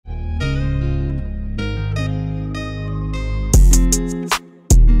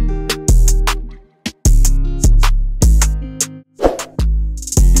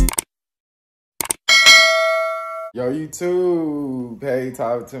Yo, you too. Hey,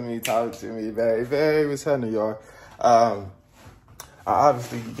 talk to me, baby. What's happening, y'all?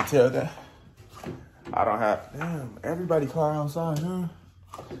 Obviously, you can tell that I don't have, damn, everybody car outside, huh?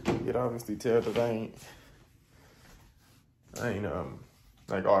 You can obviously tell that I ain't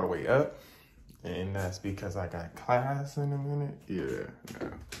like all the way up. And that's because I got class in a minute. Yeah,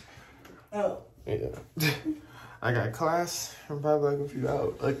 no. Oh. Yeah. I got class in probably like a few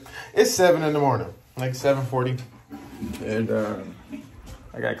hours. Like, it's 7 in the morning, like 7:40. And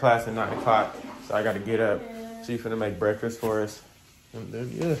I got class at 9 o'clock, so I got to get up. She's finna make breakfast for us. And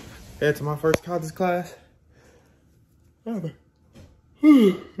then, yeah, head to my first college class. I don't know.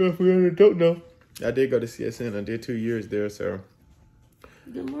 I did go to CSN. I did 2 years there, so.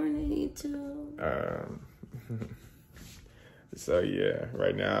 Good morning, you too. So, yeah,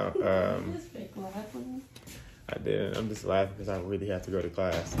 right now, I didn't. I'm just laughing because I really have to go to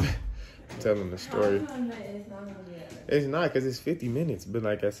class. Telling the story. It's not because it's 50 minutes, but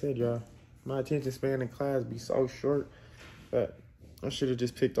like I said, y'all, my attention span in class be so short that I should have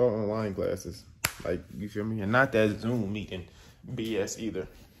just picked all online classes. Like, you feel me? And not that Zoom meeting BS either.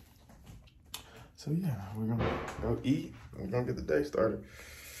 So yeah, we're gonna go eat. We're gonna get the day started.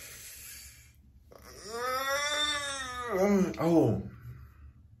 Oh.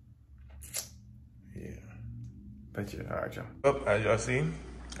 Yeah. But yeah, all right, y'all. Oh, as y'all see,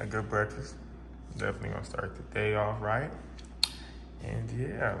 a good breakfast. Definitely gonna start the day off right. And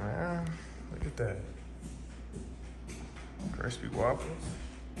yeah, man, look at that. Crispy waffles.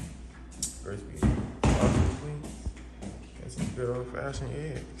 Crispy waffles, and some good old fashioned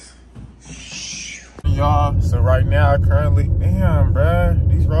eggs. Y'all, so right now, currently, damn, bruh,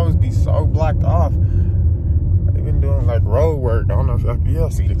 these roads be so blocked off. They've been doing like road work. I don't know if y'all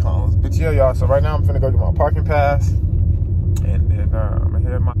see the cones. But yeah, y'all, so right now I'm finna go get my parking pass. And then I'm gonna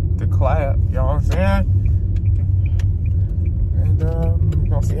head to class, you know what I'm saying? And we're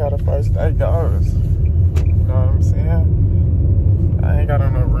gonna see how the first day goes. You know what I'm saying? I ain't got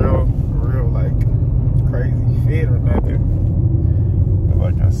on a real like crazy fit or nothing. But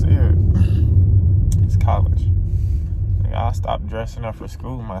like I said, it's college. Like, I stopped dressing up for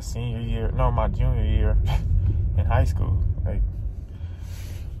school my junior year in high school. Like,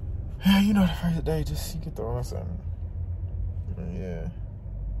 you know, the first day, just you can throw on something. Yeah.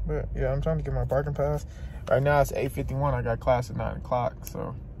 But yeah, I'm trying to get my parking pass. Right now it's 8:51. I got class at 9 o'clock,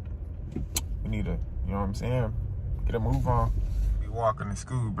 so we need to, you know what I'm saying, get a move on. Be walking to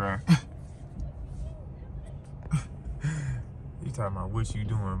school, bro. You talking about what you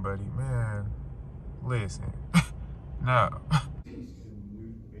doing, buddy? Man, listen. No. Basic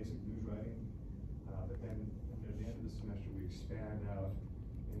news writing, but then at the end of the semester we expand out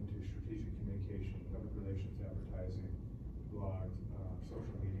into strategic communication, public relations, advertising, blogs,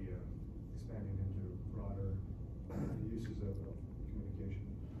 social media, expanding into broader uses of communication.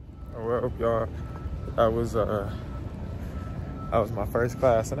 Well, y'all, that was my first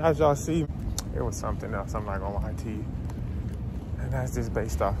class, and as y'all see, it was something else. I'm not gonna lie to you, and that's just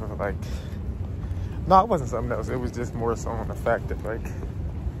based off of like. No, it wasn't something else. It was just more so on the fact that, like,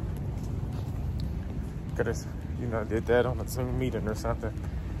 could have, you know, did that on a Zoom meeting or something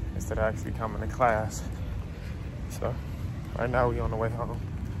instead of actually coming to class. So, right now we on the way home.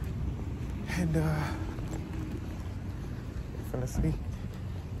 And, finna see.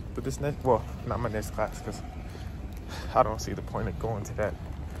 But this next, well, not my next class, because I don't see the point of going to that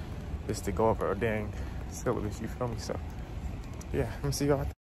just to go over a dang syllabus, you feel me? So, yeah, let me see y'all.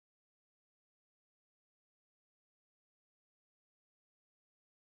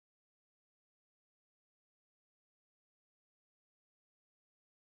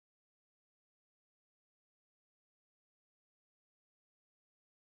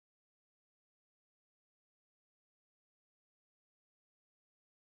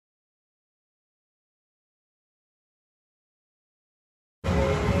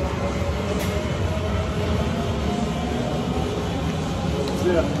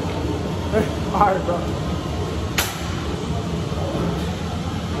 Yeah. All right, bro.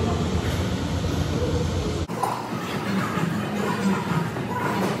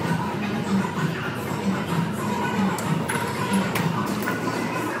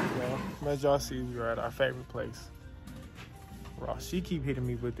 As y'all see, we are at our favorite place. Ross, she keep hitting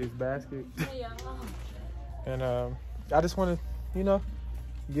me with this basket. And I just want to, you know,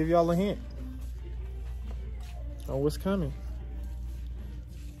 give y'all a hint on what's coming.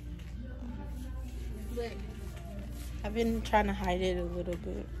 Look, I've been trying to hide it a little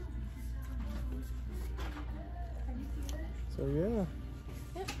bit. So yeah.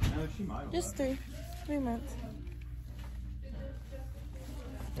 Yep. Just 3 months.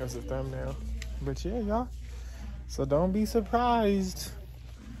 That's the thumbnail. But yeah, y'all. So don't be surprised.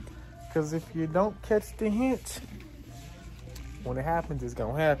 Because if you don't catch the hint, when it happens, it's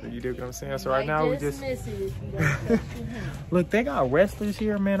gonna happen. You dig what I'm saying? So right now we just look. They got wrestlers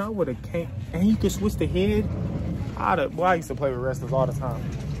here, man. I would have came, and you can switch the head. Boy, I used to play with wrestlers all the time.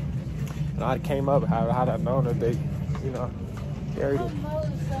 And I came up. I'd have known that they, you know, carried it.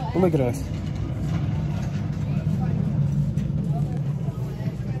 But look at us.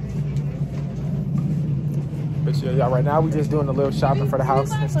 But yeah, y'all. Right now we just doing a little shopping for the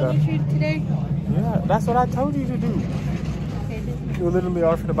house and stuff. Today? Yeah, that's what I told you to do. We're literally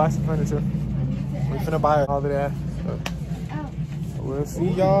all finna buy some furniture. We're finna buy all of that. So we'll see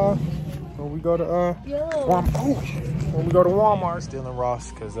y'all when we go to when we go to Walmart, still in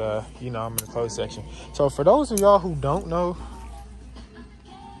Ross, cause you know I'm in the clothes section. So for those of y'all who don't know,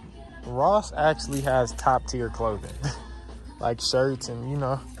 Ross actually has top tier clothing, like shirts, and you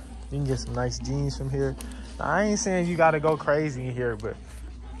know you can get some nice jeans from here. Now, I ain't saying you gotta go crazy in here, but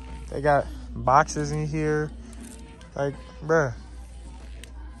they got boxes in here, like bruh.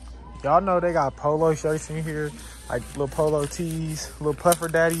 Y'all know they got polo shirts in here, like little polo tees, little puffer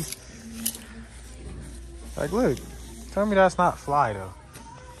daddies. Like, look, tell me that's not fly though.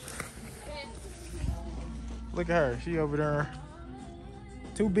 Look at her, she over there.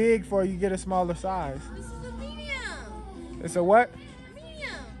 Too big for you, get a smaller size. This is a medium. It's a what?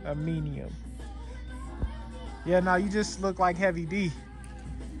 Medium. A medium. Yeah, now you just look like Heavy D.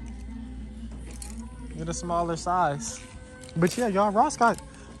 Get a smaller size. But yeah, y'all, Ross got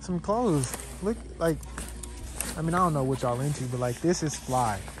some clothes. Look, like, I mean, I don't know what y'all into, but like, this is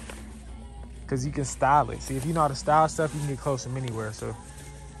fly. Cause you can style it. See, if you know how to style stuff, you can get clothes from anywhere. So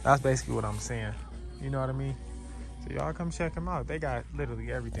that's basically what I'm saying. You know what I mean? So y'all come check them out. They got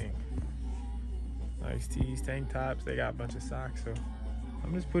literally everything. Nice tees, tank tops. They got a bunch of socks. So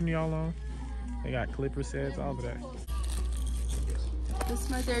I'm just putting y'all on. They got clipper sets, all of that. This is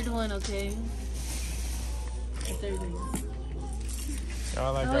my third one, okay? My third one.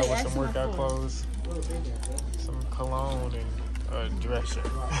 Y'all like that with some workout clothes, some cologne, and a dress shirt.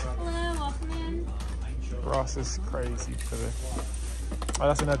 Ross is crazy for the. Oh,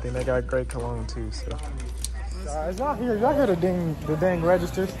 that's another thing. They got great cologne too. So, guys, y'all hear the dang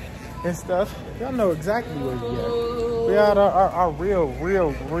registers and stuff. Y'all know exactly where we at. We at our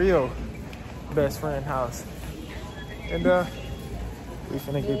real best friend house, and we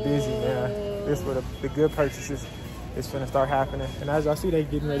finna get busy, man. This is where the good purchases is finna start happening. And as y'all see, they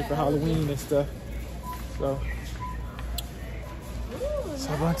getting ready for Halloween and stuff. So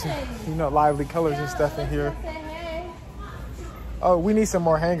a bunch of, you know, lively colors and stuff in here. Oh, we need some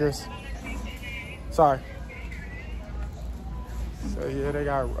more hangers. Sorry. So yeah, they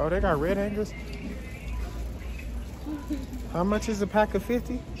got red hangers. How much is a pack of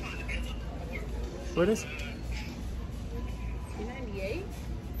 50? What is it? $98?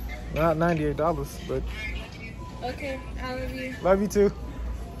 Not $98, but. Okay, I love you. Love you too.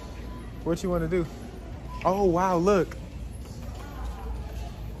 What you want to do? Oh wow, look.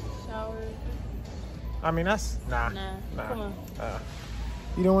 Shower. I mean, that's nah. Come on.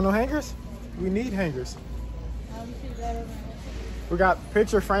 You don't want no hangers? We need hangers. We got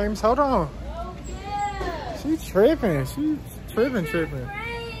picture frames. Hold on. Oh yeah. She tripping. She tripping.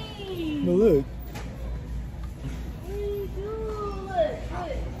 But look.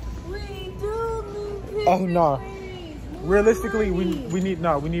 Oh no. Realistically, we need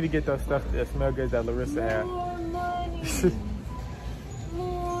to get those stuff that smell good that Larissa had.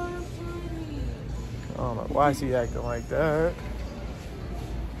 I don't know why she acting like that.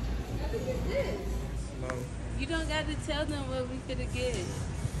 Look at this. You don't got to tell them what we could have get.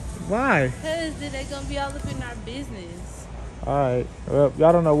 Why? Because then they're gonna be all up in our business. All right. Well,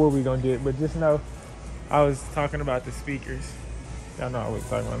 y'all don't know what we're gonna get, but just know I was talking about the speakers. Y'all know I was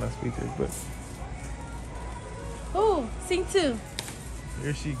talking about the speakers, but. Oh, sing two.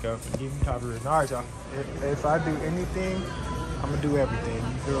 Here she go. Give me copyright. All right, y'all. If I do anything, I'm gonna do everything.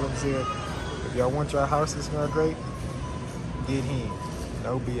 You feel what I'm saying? If y'all want your house to smell great, get him.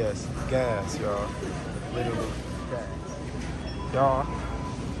 No BS. Gas, y'all. Literally gas. Y'all,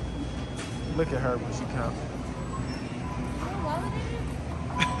 look at her when she comes.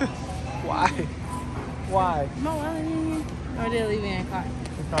 Why? Why? My wallet in here? Or did they leave it in the car?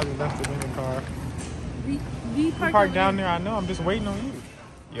 She probably left it in the car. We parked down there. I know. I'm just waiting on you.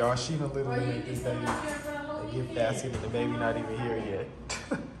 Y'all, she done literally made this baby a gift basket and the baby not even here yet.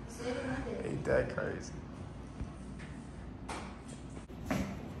 Ain't that crazy?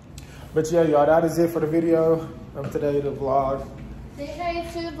 But yeah, y'all, that is it for the video of today, the vlog. Say hey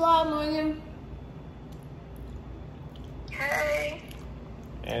to the vlog, Morgan.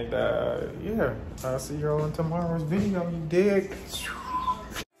 And And yeah, I'll see you all in tomorrow's video. You dig?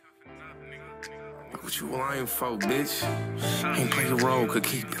 What you lying for, bitch? Ain't play the role, could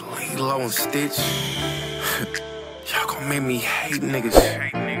keep it low and stitch. Y'all gon' make me hate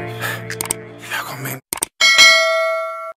niggas.